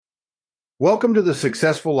Welcome to the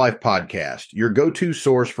Successful Life Podcast, your go-to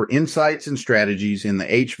source for insights and strategies in the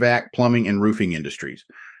HVAC, plumbing, and roofing industries.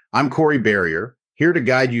 I'm Corey Barrier, here to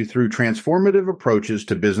guide you through transformative approaches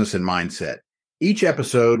to business and mindset. Each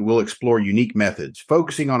episode will explore unique methods,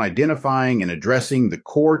 focusing on identifying and addressing the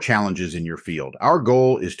core challenges in your field. Our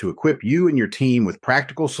goal is to equip you and your team with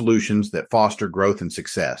practical solutions that foster growth and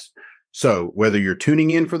success. So, whether you're tuning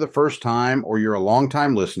in for the first time or you're a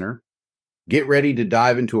longtime listener, get ready to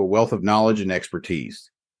dive into a wealth of knowledge and expertise.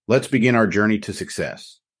 Let's begin our journey to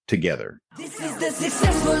success together. This is the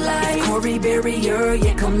Successful Life. Corey Barrier,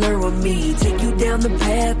 yeah, come learn with me. Take you down the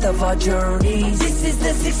path of our journeys. This is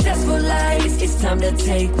the Successful Life. It's time to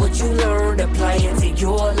take what you learned, apply it to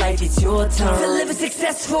your life. It's your turn to live a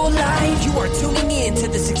successful life. You are tuning in to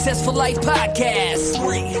the Successful Life Podcast.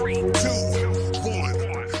 3, 2,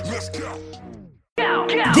 1, let's go.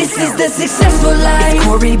 This is the Successful Life. It's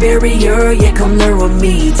Corey Barrier, yeah, come learn with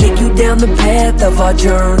me. Take you down the path of our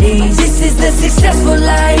journeys. This is the Successful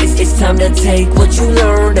Life. It's time to take what you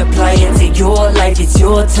learned, apply it to your life. It's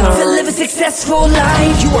your turn to live a successful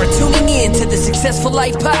life. You are tuning in to the Successful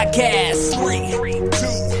Life Podcast. 3,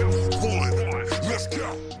 2, 1, let's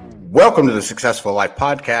go. Welcome to the Successful Life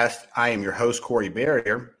Podcast. I am your host, Corey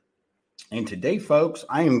Barrier. And today, folks,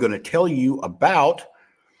 I am going to tell you about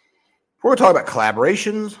we're going to talk about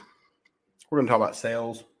collaborations, we're going to talk about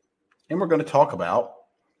sales, and we're going to talk about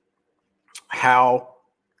how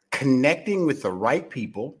connecting with the right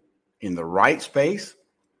people in the right space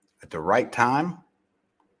at the right time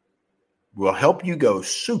will help you go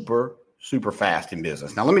super, super fast in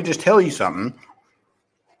business. Now, let me just tell you something.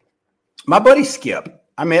 My buddy Skip,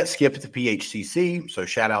 I met Skip at the PHCC, so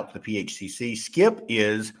shout out to the PHCC. Skip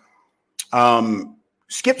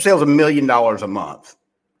sells $1 million a month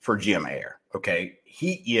for Jim Air. Okay.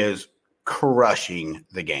 He is crushing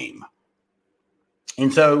the game.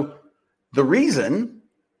 And so the reason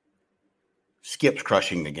Skip's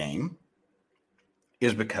crushing the game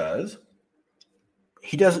is because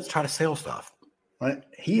he doesn't try to sell stuff. Right?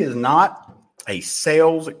 He is not a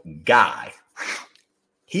sales guy.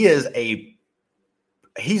 He's a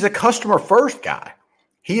customer first guy.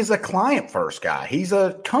 He is a client first guy. He's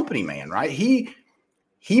a company man, right?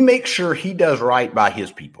 He makes sure he does right by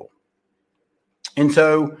his people. And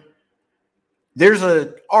so there's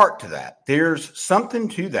an art to that. There's something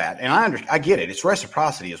to that. And I get it. It's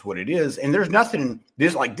reciprocity is what it is. And there's nothing,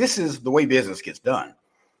 this is the way business gets done.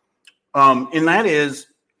 And that is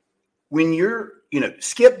when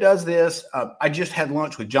Skip does this. I just had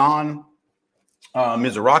lunch with John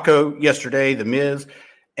Mizraco yesterday, the Miz,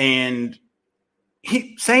 and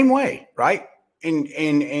he, same way, right?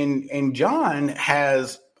 And John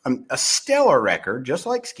has a stellar record, just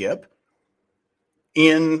like Skip,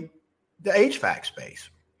 in the HVAC space.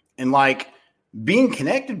 And like being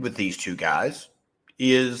connected with these two guys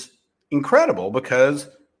is incredible because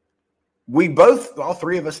all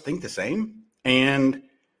three of us think the same, and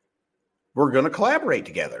we're going to collaborate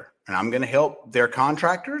together. And I'm going to help their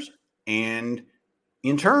contractors, and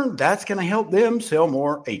in turn, that's going to help them sell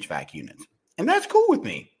more HVAC units. And that's cool with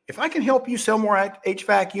me. If I can help you sell more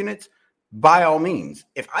HVAC units, by all means.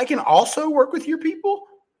 If I can also work with your people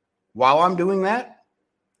while I'm doing that,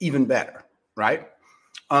 even better, right?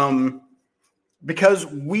 Because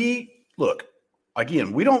we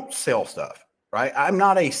don't sell stuff, right? I'm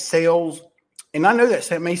not a sales, and I know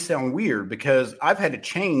that may sound weird because I've had to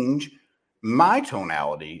change my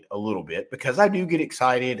tonality a little bit because I do get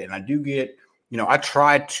excited and I do get, I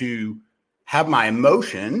try to have my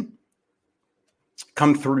emotion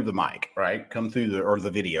come through the mic, right? Come through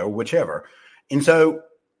the video, whichever. And so,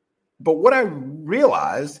 but what I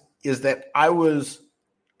realized is that I was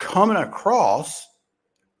coming across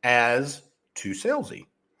as too salesy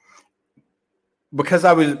because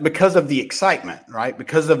of the excitement, right?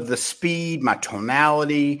 Because of the speed, my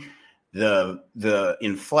tonality, the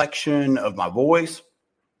inflection of my voice.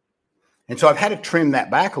 And so I've had to trim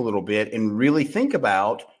that back a little bit and really think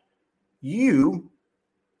about you,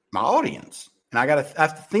 my audience. And I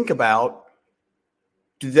have to think about,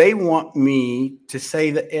 do they want me to say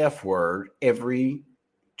the F word every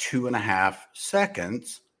 2.5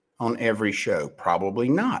 seconds on every show? Probably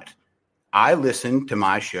not. I listen to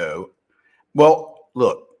my show. Well,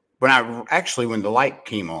 look, when the light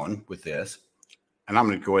came on with this, and I'm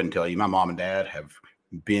going to go ahead and tell you, my mom and dad have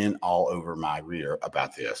been all over my rear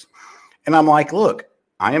about this. And I'm like, look,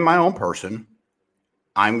 I am my own person.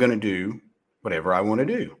 I'm going to do whatever I want to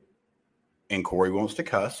do. And Corey wants to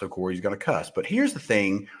cuss, so Corey's going to cuss. But here's the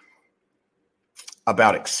thing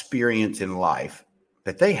about experience in life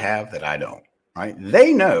that they have that I don't, right?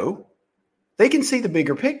 They know, they can see the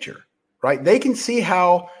bigger picture, right? They can see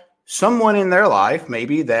how someone in their life,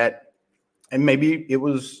 maybe that, and maybe it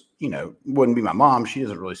was, wouldn't be my mom. She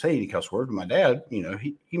doesn't really say any cuss words. My dad,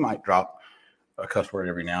 he might drop a cuss word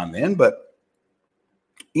every now and then, but,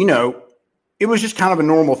 it was just kind of a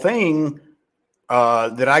normal thing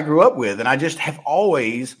that I grew up with. And I just have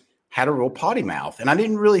always had a real potty mouth. And I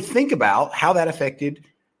didn't really think about how that affected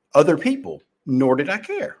other people, nor did I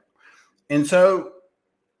care. And so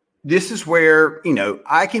this is where,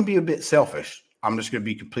 I can be a bit selfish. I'm just going to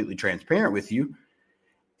be completely transparent with you.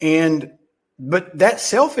 But that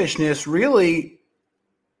selfishness really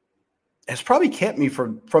has probably kept me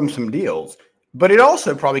from some deals, but it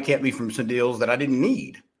also probably kept me from some deals that I didn't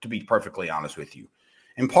need, to be perfectly honest with you.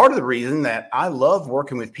 And part of the reason that I love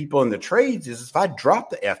working with people in the trades is if I drop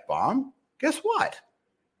the F-bomb, guess what?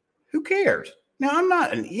 Who cares? Now, I'm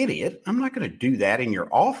not an idiot. I'm not going to do that in your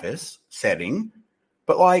office setting.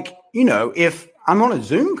 But if I'm on a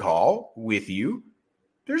Zoom call with you,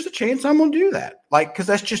 there's a chance I'm going to do that. Because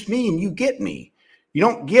that's just me and you get me. You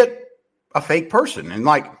don't get a fake person. And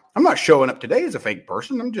I'm not showing up today as a fake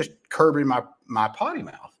person. I'm just curbing my potty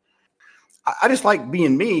mouth. I just like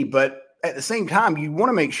being me, but at the same time, you want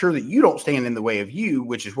to make sure that you don't stand in the way of you,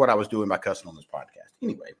 which is what I was doing by cussing on this podcast.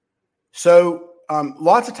 Anyway, so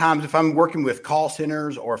lots of times if I'm working with call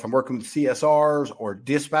centers or if I'm working with CSRs or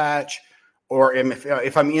dispatch, or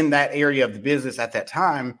if I'm in that area of the business at that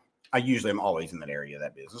time, I usually am always in that area of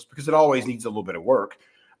that business because it always needs a little bit of work.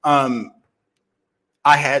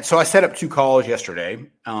 I set up 2 calls yesterday,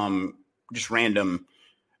 just random,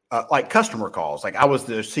 customer calls. I was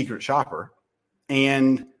the secret shopper,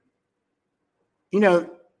 and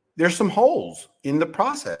there's some holes in the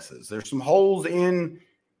processes. There's some holes in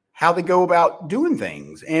how they go about doing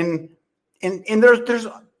things, and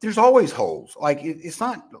there's always holes. It's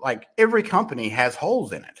not like every company has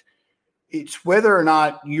holes in it. It's whether or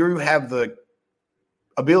not you have the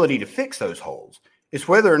ability to fix those holes. It's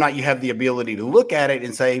whether or not you have the ability to look at it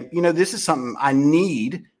and say, this is something I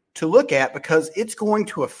need to look at because it's going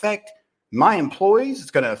to affect my employees.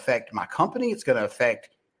 It's going to affect my company. It's going to affect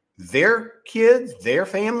their kids, their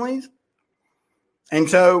families. And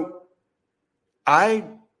so I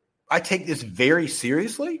take this very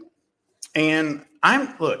seriously. And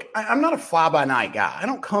I'm not a fly by night guy. I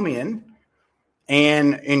don't come in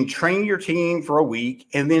and train your team for a week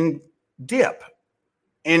and then dip.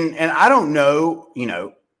 And I don't know,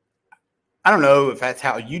 I don't know if that's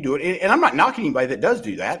how you do it. And I'm not knocking anybody that does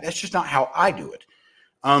do that. That's just not how I do it.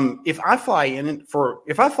 If I fly in for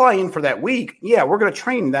that week, yeah, we're going to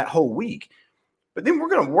train that whole week, but then we're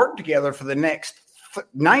going to work together for the next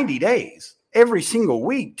 90 days, every single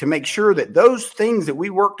week, to make sure that those things that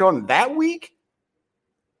we worked on that week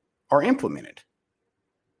are implemented.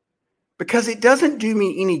 Because it doesn't do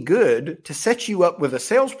me any good to set you up with a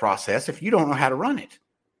sales process if you don't know how to run it.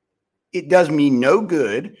 It does me no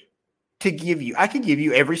good to I could give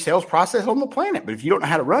you every sales process on the planet, but if you don't know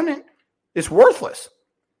how to run it, it's worthless.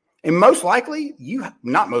 And you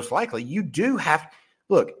do have,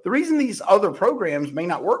 look, the reason these other programs may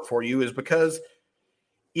not work for you is because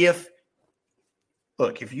if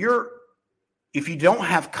you don't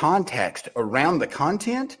have context around the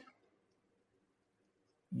content,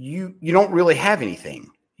 you don't really have anything.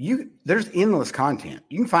 There's endless content.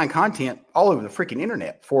 You can find content all over the freaking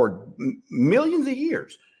internet for millions of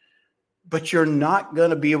years, but you're not going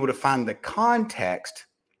to be able to find the context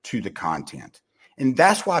to the content. And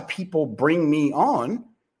that's why people bring me on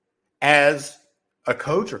as a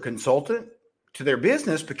coach or consultant to their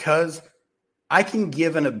business, because I can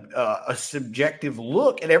give a subjective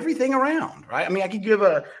look at everything around, right? I mean, I can give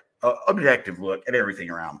a objective look at everything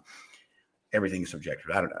around. Everything's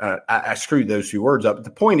subjective. I screwed those 2 words up. But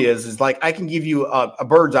the point is I can give you a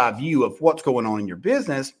bird's eye view of what's going on in your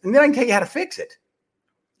business, and then I can tell you how to fix it.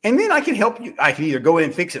 And then I can help you. I can either go in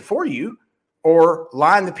and fix it for you or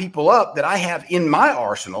line the people up that I have in my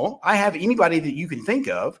arsenal. I have anybody that you can think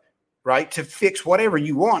of, right, to fix whatever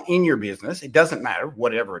you want in your business. It doesn't matter,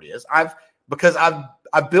 whatever it is. I've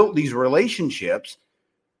built these relationships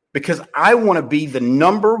because I want to be the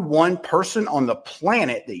number one person on the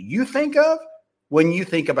planet that you think of when you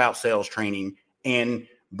think about sales training and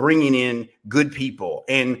bringing in good people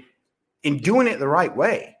and doing it the right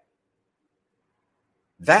way.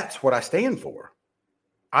 That's what I stand for.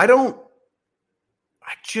 I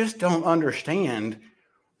just don't understand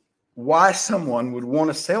why someone would want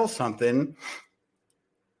to sell something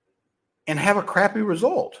and have a crappy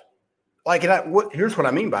result. Here's what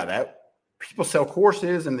I mean by that. People sell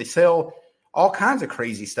courses and they sell all kinds of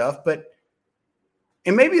crazy stuff, and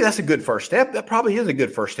maybe that's a good first step. That probably is a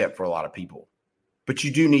good first step for a lot of people, but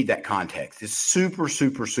you do need that context. It's super,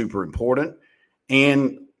 super, super important.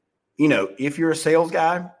 And if you're a sales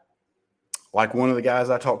guy, like one of the guys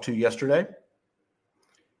I talked to yesterday,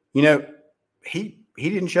 he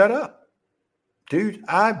didn't shut up. Dude,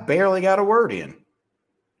 I barely got a word in.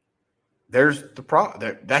 There's the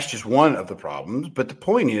problem. That's just one of the problems. But the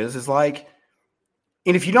point is like,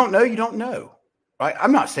 and if you don't know, you don't know. Right?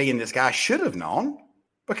 I'm not saying this guy should have known,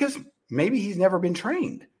 because maybe he's never been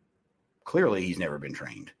trained. Clearly, he's never been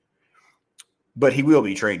trained. But he will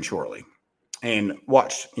be trained shortly. And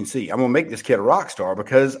watch and see. I'm going to make this kid a rock star,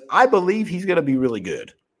 because I believe he's going to be really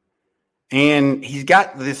good. And he's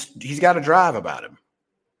got a drive about him.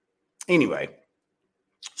 Anyway,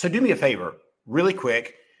 so do me a favor, really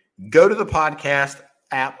quick. Go to the podcast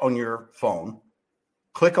app on your phone.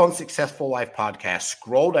 Click on Successful Life Podcast.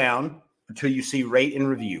 Scroll down until you see rate and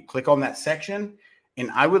review. Click on that section.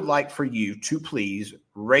 And I would like for you to please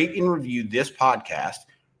rate and review this podcast.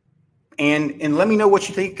 And let me know what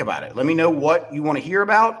you think about it. Let me know what you want to hear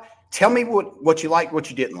about. Tell me what you liked, what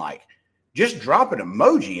you didn't like. Just drop an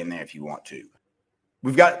emoji in there if you want to.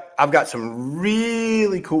 I've got some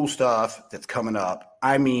really cool stuff that's coming up.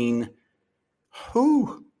 I mean,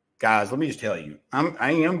 guys, let me just tell you,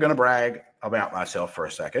 I am going to brag about myself for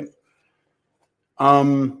a second.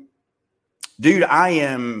 Dude, I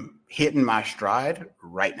am hitting my stride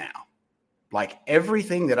right now. Like,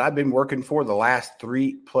 everything that I've been working for the last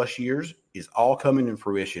 3+ years is all coming to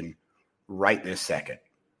fruition right this second.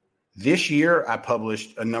 This year, I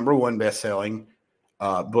published a #1 best-selling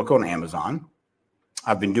book on Amazon.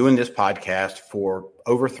 I've been doing this podcast for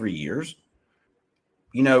over 3 years.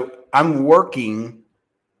 I'm working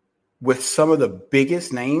with some of the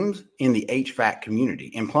biggest names in the HVAC community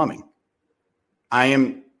in plumbing. I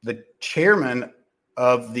am the chairman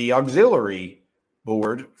of the auxiliary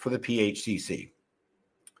board for the PHCC.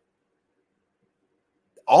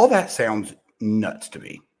 All that sounds nuts to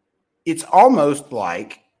me. It's almost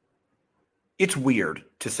like it's weird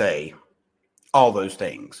to say all those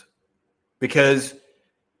things, because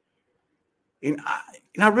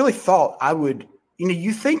I really thought I would,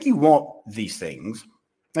 you think you want these things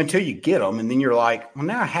until you get them. And then you're like, well,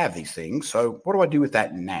 now I have these things. So what do I do with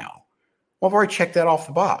that now? Well, I've already checked that off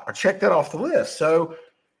the box, or checked that off the list. So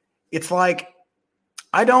it's like,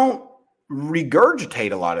 I don't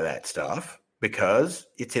regurgitate a lot of that stuff because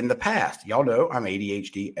it's in the past. Y'all know I'm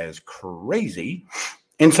ADHD as crazy.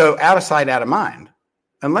 And so out of sight, out of mind,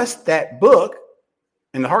 unless that book,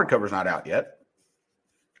 and the hardcover's not out yet.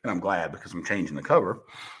 And I'm glad, because I'm changing the cover.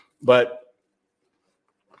 But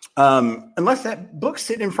unless that book's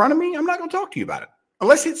sitting in front of me, I'm not going to talk to you about it.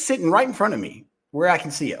 Unless it's sitting right in front of me where I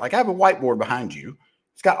can see it. Like, I have a whiteboard behind you.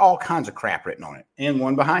 It's got all kinds of crap written on it, and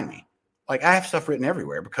one behind me. Like, I have stuff written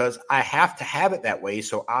everywhere because I have to have it that way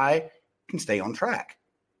so I can stay on track.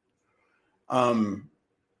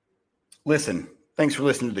 Listen, thanks for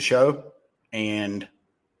listening to the show, and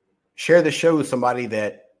share this show with somebody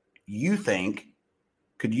that you think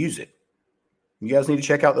could use it. You guys need to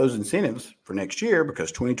check out those incentives for next year,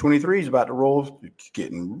 because 2023 is about to roll. It's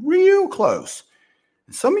getting real close.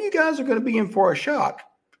 And some of you guys are going to be in for a shock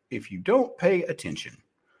if you don't pay attention.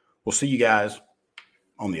 We'll see you guys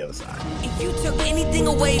on the other side. If you took anything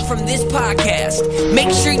away from this podcast, make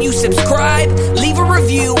sure you subscribe, leave a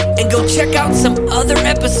review, and go check out some other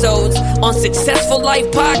episodes on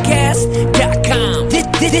SuccessfulLifePodcast.com.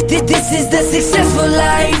 This is the Successful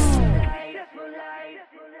Life.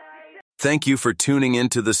 Thank you for tuning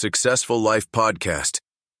into the Successful Life Podcast.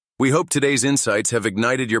 We hope today's insights have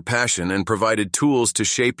ignited your passion and provided tools to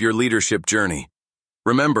shape your leadership journey.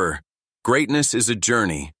 Remember, greatness is a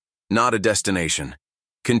journey, not a destination.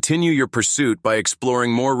 Continue your pursuit by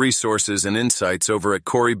exploring more resources and insights over at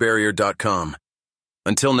CoreyBarrier.com.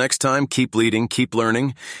 Until next time, keep leading, keep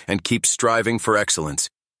learning, and keep striving for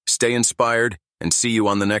excellence. Stay inspired, and see you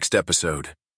on the next episode.